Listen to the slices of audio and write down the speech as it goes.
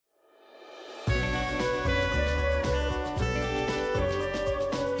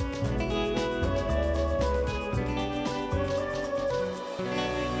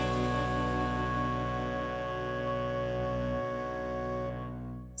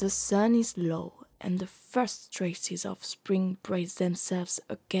The sun is low, and the first traces of spring brace themselves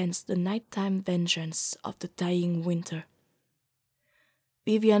against the nighttime vengeance of the dying winter.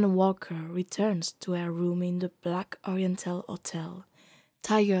 Vivian Walker returns to her room in the Black Oriental Hotel,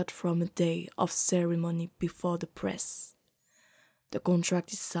 tired from a day of ceremony before the press. The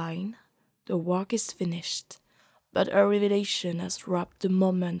contract is signed, the work is finished, but her revelation has robbed the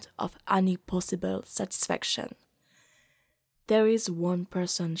moment of any possible satisfaction. There is one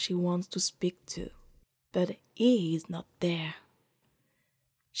person she wants to speak to, but he is not there.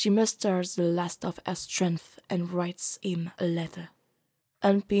 She musters the last of her strength and writes him a letter.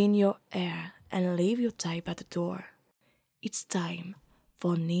 Unpin your hair and leave your type at the door. It's time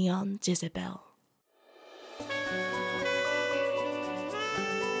for Neon Jezebel.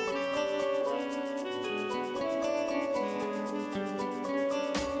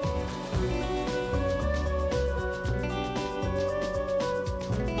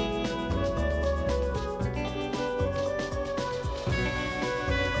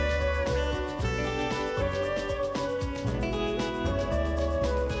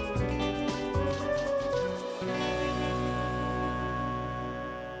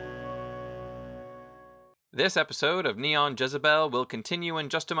 This episode of Neon Jezebel will continue in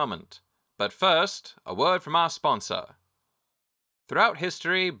just a moment, but first, a word from our sponsor. Throughout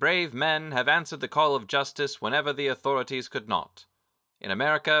history, brave men have answered the call of justice whenever the authorities could not. In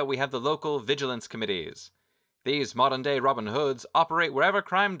America, we have the local vigilance committees. These modern-day Robin Hoods operate wherever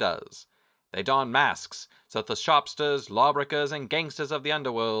crime does. They don masks so that the shopsters, lawbreakers, and gangsters of the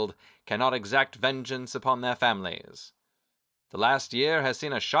underworld cannot exact vengeance upon their families. The last year has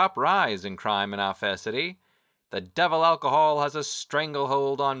seen a sharp rise in crime in our fair city. The devil alcohol has a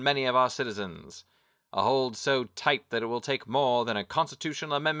stranglehold on many of our citizens, a hold so tight that it will take more than a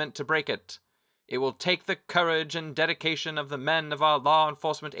constitutional amendment to break it. It will take the courage and dedication of the men of our law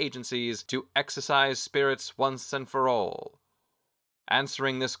enforcement agencies to exercise spirits once and for all.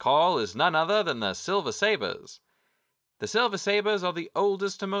 Answering this call is none other than the Silver Sabres. The Silver Sabres are the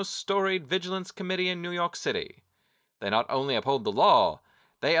oldest and most storied vigilance committee in New York City. They not only uphold the law,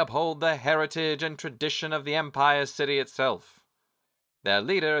 they uphold the heritage and tradition of the Empire City itself. Their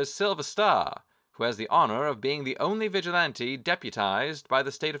leader is Silver Star, who has the honor of being the only vigilante deputized by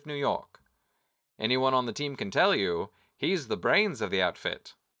the state of New York. Anyone on the team can tell you he's the brains of the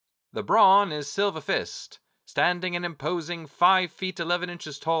outfit. The brawn is Silver Fist, standing an imposing 5 feet 11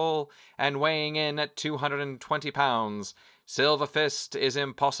 inches tall and weighing in at 220 pounds. Silver Fist is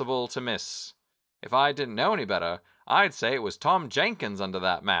impossible to miss. If I didn't know any better, I'd say it was Tom Jenkins under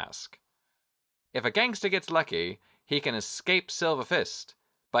that mask. If a gangster gets lucky, he can escape Silver Fist,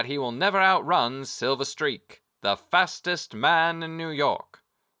 but he will never outrun Silver Streak, the fastest man in New York.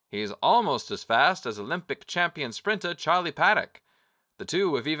 He's almost as fast as Olympic champion sprinter Charlie Paddock. The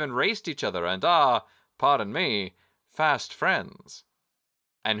two have even raced each other and are, pardon me, fast friends.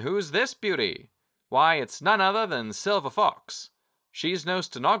 And who's this beauty? Why, it's none other than Silver Fox. She's no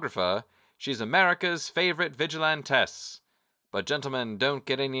stenographer. She's America's favorite vigilantess. But gentlemen, don't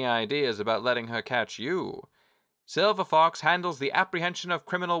get any ideas about letting her catch you. Silver Fox handles the apprehension of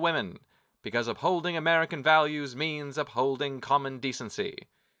criminal women, because upholding American values means upholding common decency.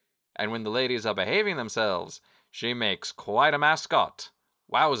 And when the ladies are behaving themselves, she makes quite a mascot.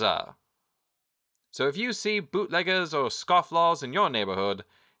 Wowza! So if you see bootleggers or scofflaws in your neighborhood,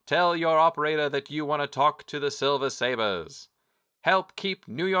 tell your operator that you want to talk to the Silver Sabres. Help keep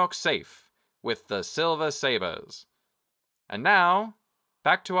New York safe with the Silver Sabres. And now,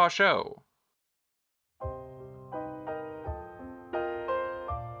 back to our show.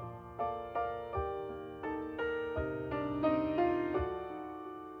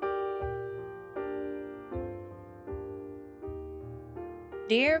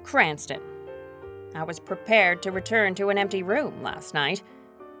 Dear Cranston, I was prepared to return to an empty room last night.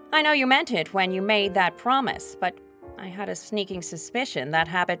 I know you meant it when you made that promise, but I had a sneaking suspicion that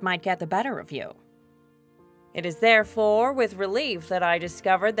habit might get the better of you. It is therefore with relief that I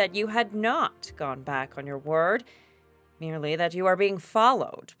discovered that you had not gone back on your word, merely that you are being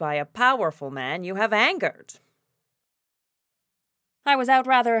followed by a powerful man you have angered. I was out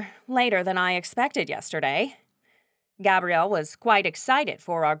rather later than I expected yesterday. Gabrielle was quite excited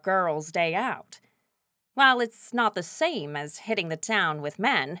for our girls' day out. While it's not the same as hitting the town with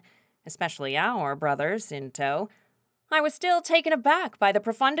men, especially our brothers in tow, I was still taken aback by the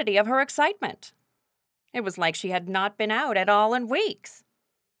profundity of her excitement. It was like she had not been out at all in weeks.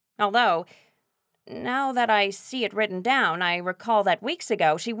 Although, now that I see it written down, I recall that weeks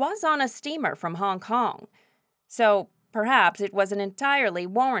ago she was on a steamer from Hong Kong, so perhaps it was an entirely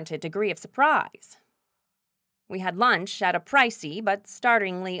warranted degree of surprise. We had lunch at a pricey but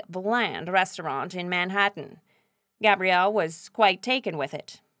startlingly bland restaurant in Manhattan. Gabrielle was quite taken with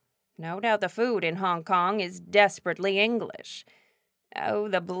it. No doubt the food in Hong Kong is desperately English. Oh,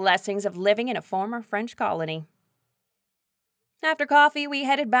 the blessings of living in a former French colony. After coffee, we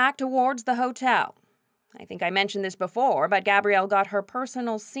headed back towards the hotel. I think I mentioned this before, but Gabrielle got her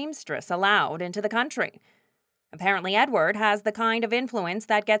personal seamstress allowed into the country. Apparently, Edward has the kind of influence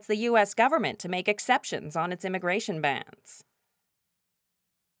that gets the U.S. government to make exceptions on its immigration bans.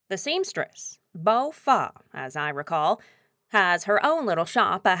 The seamstress, Beau Fa, as I recall, has her own little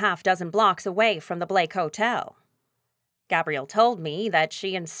shop a half-dozen blocks away from the Blake Hotel. Gabrielle told me that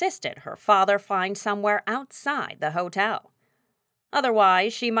she insisted her father find somewhere outside the hotel.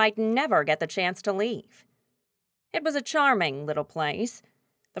 Otherwise, she might never get the chance to leave. It was a charming little place.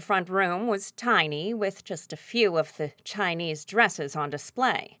 The front room was tiny, with just a few of the Chinese dresses on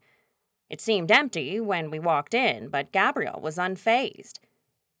display. It seemed empty when we walked in, but Gabrielle was unfazed.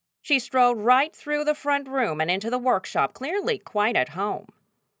 She strolled right through the front room and into the workshop, clearly quite at home.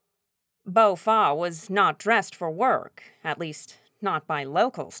 Beau Fa was not dressed for work, at least not by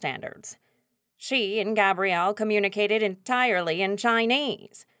local standards. She and Gabrielle communicated entirely in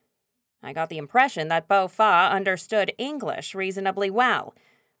Chinese. I got the impression that Beau Fa understood English reasonably well,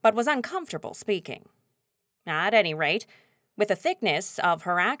 but was uncomfortable speaking. At any rate, with the thickness of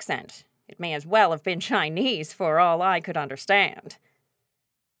her accent, it may as well have been Chinese for all I could understand.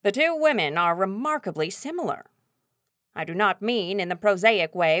 The two women are remarkably similar. I do not mean in the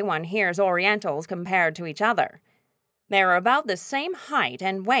prosaic way one hears Orientals compared to each other. They are about the same height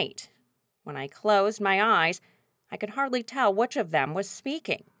and weight. When I closed my eyes, I could hardly tell which of them was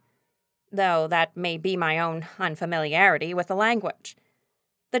speaking, though that may be my own unfamiliarity with the language.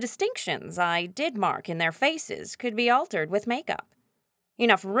 The distinctions I did mark in their faces could be altered with makeup.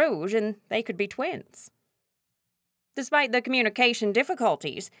 Enough rouge and they could be twins. Despite the communication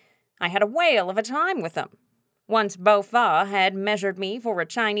difficulties, I had a whale of a time with them. Once Beau Fa had measured me for a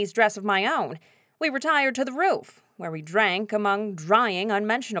Chinese dress of my own, we retired to the roof, where we drank among drying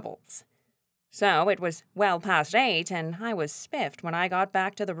unmentionables. So it was well past 8, and I was spiffed when I got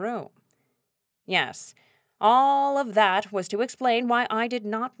back to the room. Yes, all of that was to explain why I did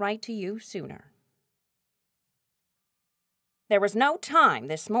not write to you sooner. There was no time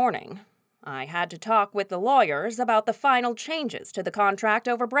this morning. I had to talk with the lawyers about the final changes to the contract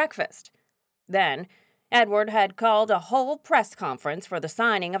over breakfast. Then, Edward had called a whole press conference for the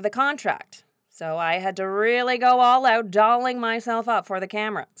signing of the contract, so I had to really go all out dolling myself up for the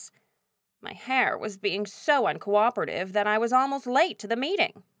cameras. My hair was being so uncooperative that I was almost late to the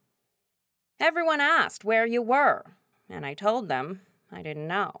meeting. Everyone asked where you were, and I told them I didn't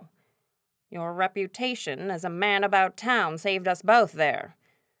know. Your reputation as a man about town saved us both there.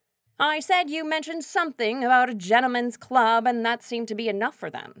 I said you mentioned something about a gentleman's club, and that seemed to be enough for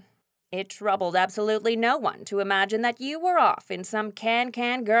them. It troubled absolutely no one to imagine that you were off in some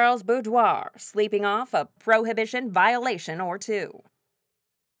can-can girl's boudoir, sleeping off a prohibition violation or two.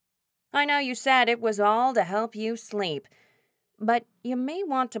 I know you said it was all to help you sleep, but you may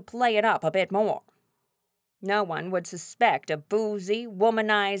want to play it up a bit more. No one would suspect a boozy,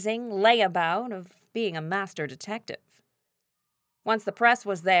 womanizing layabout of being a master detective. Once the press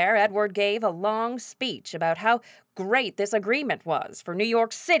was there, Edward gave a long speech about how great this agreement was for New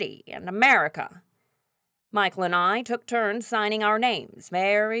York City and America. Michael and I took turns signing our names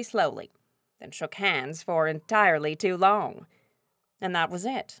very slowly, then shook hands for entirely too long. And that was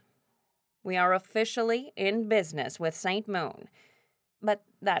it. We are officially in business with St. Moon, but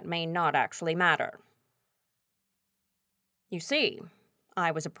that may not actually matter. You see, I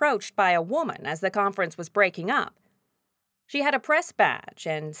was approached by a woman as the conference was breaking up. She had a press badge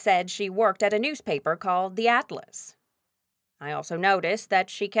and said she worked at a newspaper called The Atlas. I also noticed that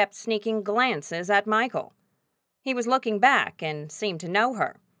she kept sneaking glances at Michael. He was looking back and seemed to know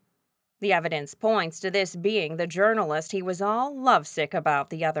her. The evidence points to this being the journalist he was all lovesick about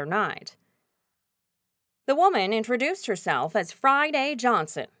the other night. The woman introduced herself as Friday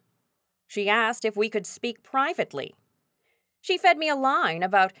Johnson. She asked if we could speak privately. She fed me a line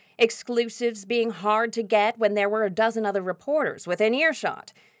about exclusives being hard to get when there were a dozen other reporters within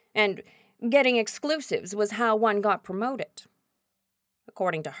earshot, and getting exclusives was how one got promoted.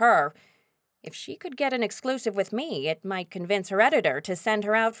 According to her, if she could get an exclusive with me, it might convince her editor to send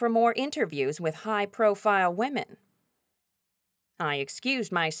her out for more interviews with high-profile women. I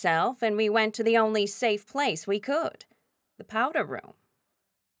excused myself, and we went to the only safe place we could, the powder room.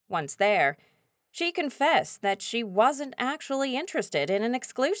 Once there, she confessed that she wasn't actually interested in an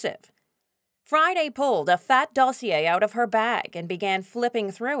exclusive. Friday pulled a fat dossier out of her bag and began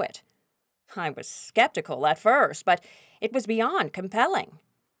flipping through it. I was skeptical at first, but it was beyond compelling.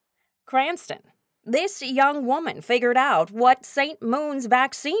 Cranston, this young woman figured out what St. Moon's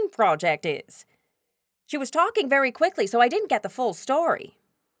vaccine project is. She was talking very quickly, so I didn't get the full story.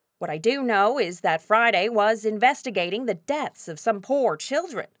 What I do know is that Friday was investigating the deaths of some poor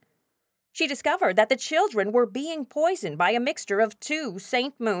children. She discovered that the children were being poisoned by a mixture of 2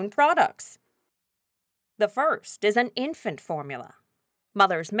 St. Moon products. The first is an infant formula.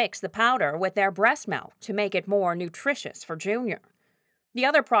 Mothers mix the powder with their breast milk to make it more nutritious for Junior. The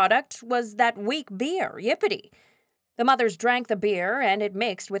other product was that weak beer, Yippity. The mothers drank the beer and it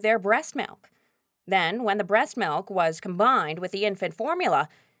mixed with their breast milk. Then, when the breast milk was combined with the infant formula,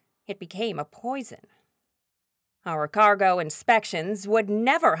 it became a poison. Our cargo inspections would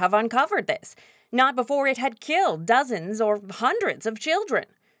never have uncovered this, not before it had killed dozens or hundreds of children.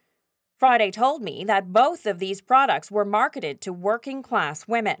 Friday told me that both of these products were marketed to working-class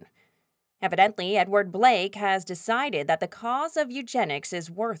women. Evidently, Edward Blake has decided that the cause of eugenics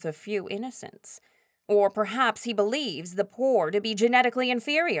is worth a few innocents. Or perhaps he believes the poor to be genetically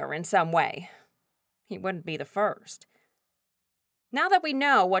inferior in some way. He wouldn't be the first. Now that we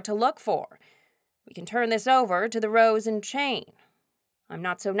know what to look for, we can turn this over to the Rose and Chain. I'm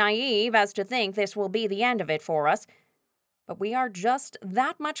not so naive as to think this will be the end of it for us, but we are just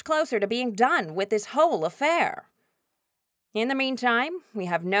that much closer to being done with this whole affair. In the meantime, we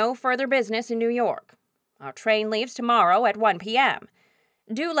have no further business in New York. Our train leaves tomorrow at 1 p.m.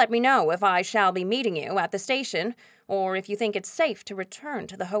 Do let me know if I shall be meeting you at the station, or if you think it's safe to return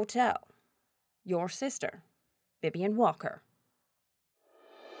to the hotel. Your sister, Vivian Walker.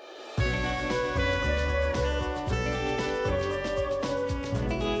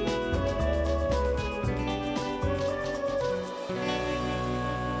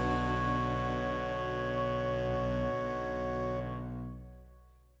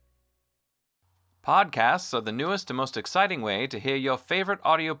 Podcasts are the newest and most exciting way to hear your favorite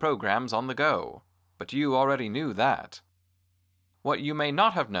audio programs on the go, but you already knew that. What you may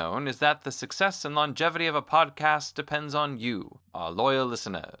not have known is that the success and longevity of a podcast depends on you, our loyal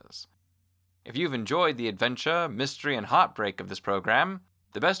listeners. If you've enjoyed the adventure, mystery, and heartbreak of this program,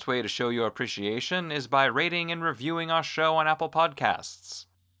 the best way to show your appreciation is by rating and reviewing our show on Apple Podcasts.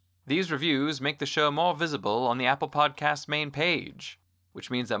 These reviews make the show more visible on the Apple Podcasts main page, which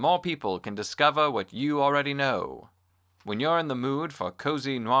means that more people can discover what you already know. When you're in the mood for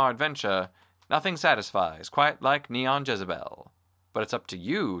cozy noir adventure, nothing satisfies quite like Neon Jezebel. But it's up to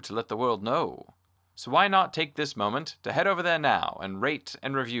you to let the world know. So why not take this moment to head over there now and rate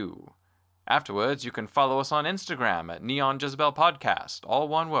and review? Afterwards, you can follow us on Instagram at Neon Jezebel Podcast, all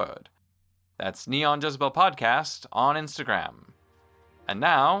one word. That's Neon Jezebel Podcast on Instagram. And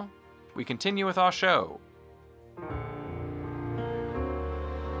now, we continue with our show.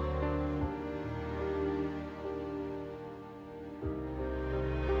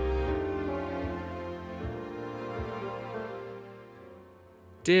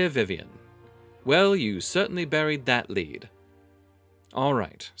 Dear Vivian, well, you certainly buried that lead. All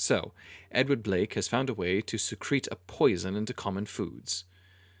right, so Edward Blake has found a way to secrete a poison into common foods.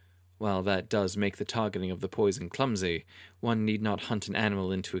 While that does make the targeting of the poison clumsy, one need not hunt an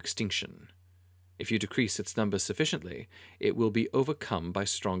animal into extinction. If you decrease its number sufficiently, it will be overcome by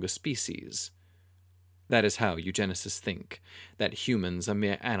stronger species. That is how eugenicists think, that humans are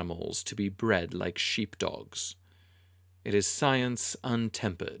mere animals to be bred like sheepdogs. It is science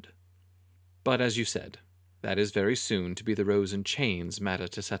untempered. But as you said, that is very soon to be the Rose and Chain's matter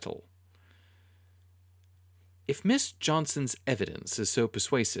to settle. If Miss Johnson's evidence is so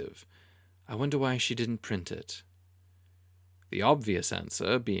persuasive, I wonder why she didn't print it. The obvious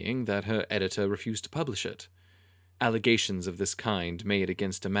answer being that her editor refused to publish it. Allegations of this kind made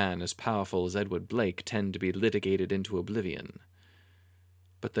against a man as powerful as Edward Blake tend to be litigated into oblivion.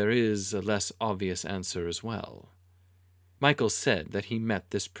 But there is a less obvious answer as well. Michael said that he met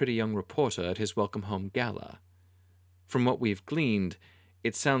this pretty young reporter at his welcome home gala. From what we've gleaned,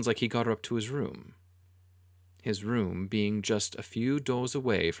 it sounds like he got her up to his room. His room being just a few doors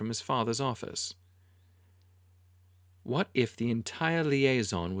away from his father's office. What if the entire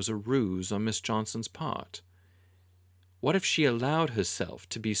liaison was a ruse on Miss Johnson's part? What if she allowed herself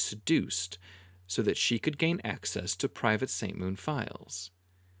to be seduced so that she could gain access to private St. Moon files?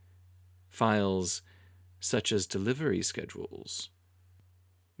 Files such as delivery schedules.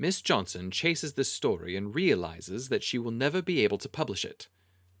 Miss Johnson chases this story and realizes that she will never be able to publish it,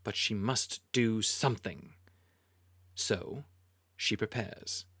 but she must do something. So, she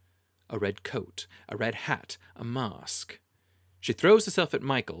prepares. A red coat, a red hat, a mask. She throws herself at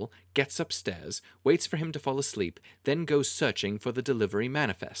Michael, gets upstairs, waits for him to fall asleep, then goes searching for the delivery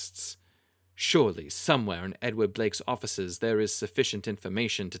manifests. Surely, somewhere in Edward Blake's offices there is sufficient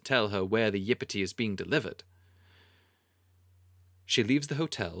information to tell her where the yippity is being delivered. She leaves the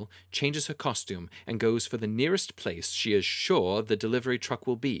hotel, changes her costume, and goes for the nearest place she is sure the delivery truck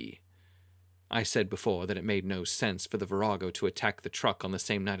will be. I said before that it made no sense for the Virago to attack the truck on the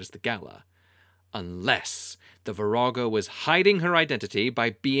same night as the gala, unless the Virago was hiding her identity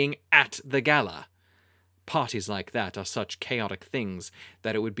by being at the gala. Parties like that are such chaotic things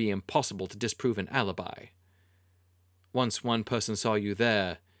that it would be impossible to disprove an alibi. Once one person saw you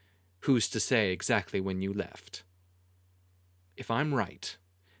there, who's to say exactly when you left? If I'm right,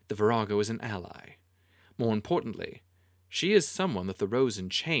 the Virago is an ally. More importantly, she is someone that the Rose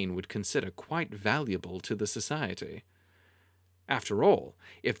and Chain would consider quite valuable to the society. After all,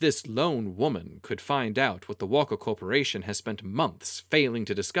 if this lone woman could find out what the Walker Corporation has spent months failing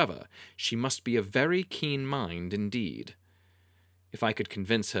to discover, she must be a very keen mind indeed. If I could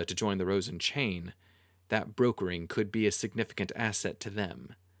convince her to join the Rose and Chain, that brokering could be a significant asset to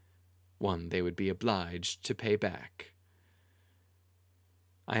them, one they would be obliged to pay back.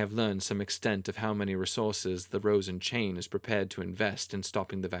 I have learned some extent of how many resources the Rose and Chain is prepared to invest in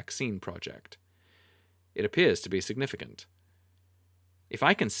stopping the vaccine project. It appears to be significant. If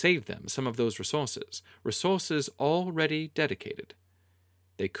I can save them some of those resources already dedicated,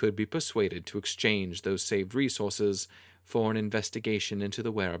 they could be persuaded to exchange those saved resources for an investigation into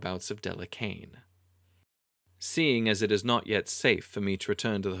the whereabouts of Della Kane. Seeing as it is not yet safe for me to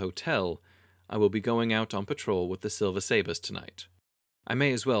return to the hotel, I will be going out on patrol with the Silver Sabres tonight. I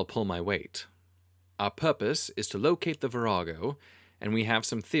may as well pull my weight. Our purpose is to locate the Virago, and we have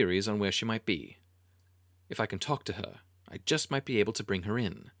some theories on where she might be. If I can talk to her, I just might be able to bring her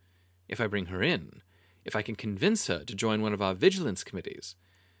in. If I bring her in, if I can convince her to join one of our vigilance committees,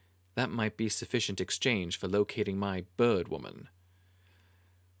 that might be sufficient exchange for locating my bird woman.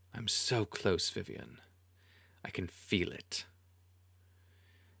 I'm so close, Vivian. I can feel it.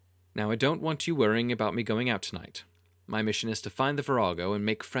 Now, I don't want you worrying about me going out tonight. My mission is to find the Virago and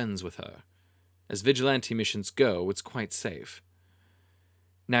make friends with her. As vigilante missions go, it's quite safe.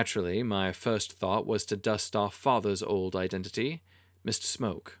 Naturally, my first thought was to dust off Father's old identity, Mr.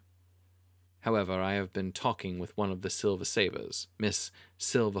 Smoke. However, I have been talking with one of the Silver Sabres, Miss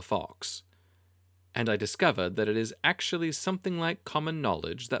Silver Fox, and I discovered that it is actually something like common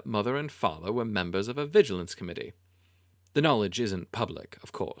knowledge that Mother and Father were members of a vigilance committee. The knowledge isn't public,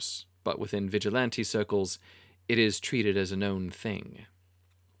 of course, but within vigilante circles, it is treated as a known thing.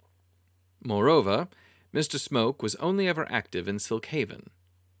 Moreover, Mr. Smoke was only ever active in Silk Haven.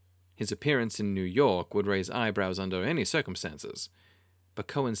 His appearance in New York would raise eyebrows under any circumstances, but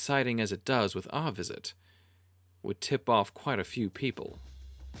coinciding as it does with our visit, would tip off quite a few people.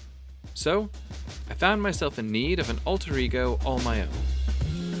 So, I found myself in need of an alter ego all my own.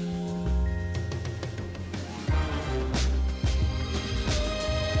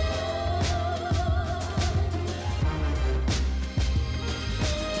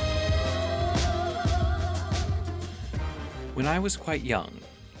 When I was quite young,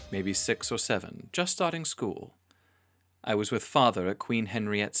 maybe 6 or 7, just starting school, I was with Father at Queen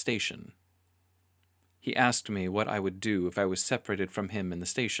Henriette Station. He asked me what I would do if I was separated from him in the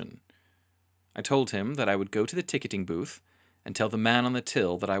station. I told him that I would go to the ticketing booth and tell the man on the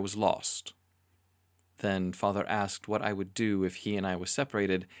till that I was lost. Then Father asked what I would do if he and I were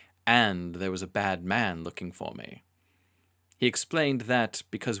separated and there was a bad man looking for me. He explained that,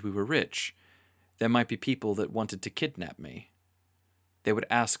 because we were rich, there might be people that wanted to kidnap me. They would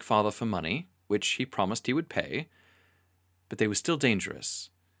ask Father for money, which he promised he would pay, but they were still dangerous,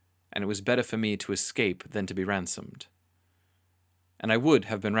 and it was better for me to escape than to be ransomed. And I would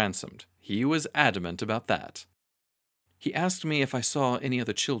have been ransomed. He was adamant about that. He asked me if I saw any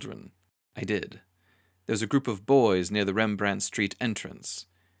other children. I did. There was a group of boys near the Rembrandt Street entrance.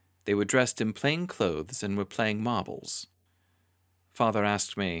 They were dressed in plain clothes and were playing marbles. Father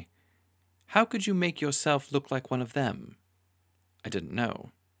asked me, "How could you make yourself look like one of them?" I didn't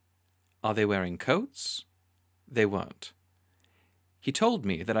know. "Are they wearing coats?" They weren't. He told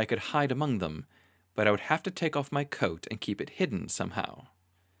me that I could hide among them, but I would have to take off my coat and keep it hidden somehow.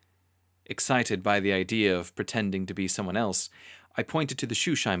 Excited by the idea of pretending to be someone else, I pointed to the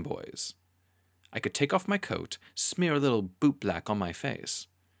Shoeshine boys. I could take off my coat, smear a little bootblack on my face.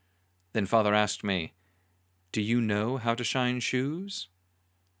 Then Father asked me, "Do you know how to shine shoes?"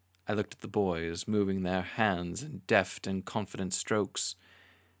 I looked at the boys, moving their hands in deft and confident strokes,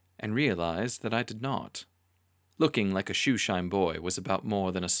 and realized that I did not. Looking like a shoeshine boy was about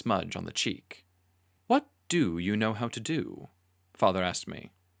more than a smudge on the cheek. "What do you know how to do?" Father asked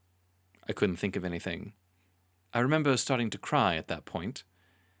me. I couldn't think of anything. I remember starting to cry at that point.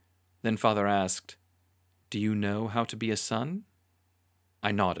 Then Father asked, "Do you know how to be a son?"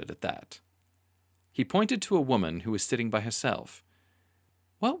 I nodded at that. He pointed to a woman who was sitting by herself.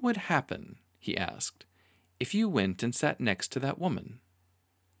 "What would happen," he asked, "if you went and sat next to that woman?"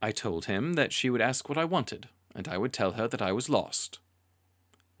 I told him that she would ask what I wanted, and I would tell her that I was lost.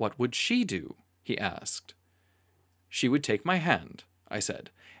 "What would she do?" he asked. "She would take my hand," I said,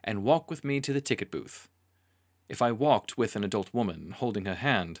 "and walk with me to the ticket booth. If I walked with an adult woman holding her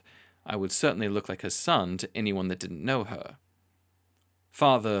hand, I would certainly look like her son to anyone that didn't know her.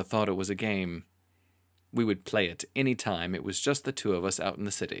 Father thought it was a game. We would play it any time it was just the two of us out in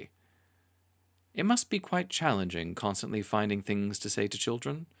the city. It must be quite challenging constantly finding things to say to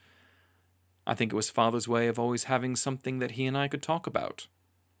children. I think it was Father's way of always having something that he and I could talk about.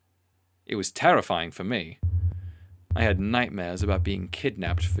 It was terrifying for me. I had nightmares about being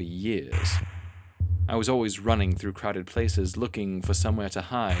kidnapped for years. I was always running through crowded places looking for somewhere to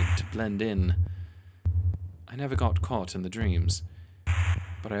hide, to blend in. I never got caught in the dreams,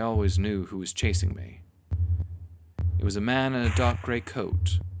 but I always knew who was chasing me. It was a man in a dark gray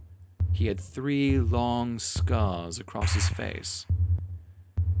coat. He had 3 long scars across his face.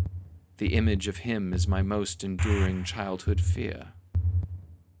 The image of him is my most enduring childhood fear.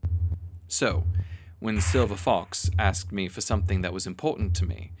 So, when Silver Fox asked me for something that was important to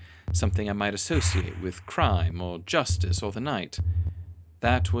me, something I might associate with crime or justice or the night,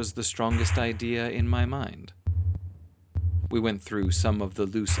 that was the strongest idea in my mind. We went through some of the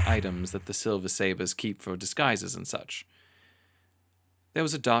loose items that the Silver Sabers keep for disguises and such. There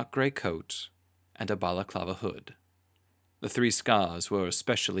was a dark gray coat and a balaclava hood. The 3 scars were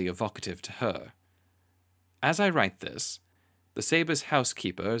especially evocative to her. As I write this, the Saber's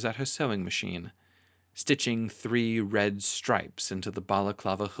housekeeper is at her sewing machine, stitching 3 red stripes into the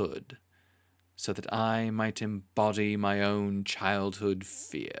balaclava hood, so that I might embody my own childhood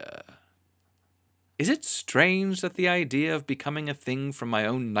fear. Is it strange that the idea of becoming a thing from my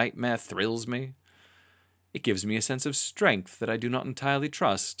own nightmare thrills me? It gives me a sense of strength that I do not entirely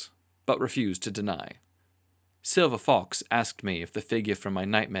trust, but refuse to deny. Silver Fox asked me if the figure from my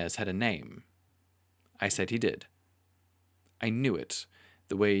nightmares had a name. I said he did. I knew it,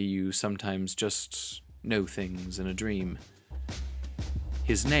 the way you sometimes just know things in a dream.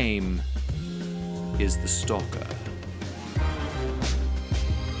 His name is the Stalker.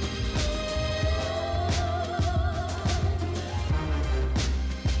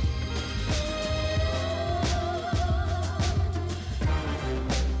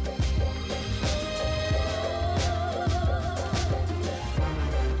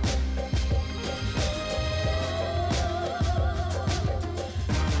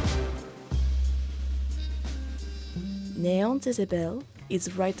 Neon Jezebel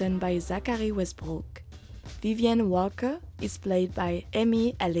is written by Zachary Westbrook. Vivian Walker is played by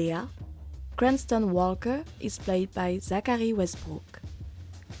Amy Alea. Cranston Walker is played by Zachary Westbrook.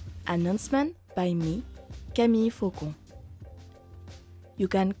 Announcement by me, Camille Faucon. You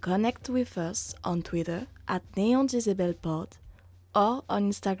can connect with us on Twitter at Neon Jezebel Pod or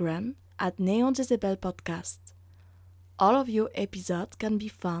on Instagram at Neon Jezebel Podcast. All of your episodes can be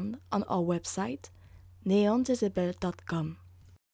found on our website neonjezebel.com.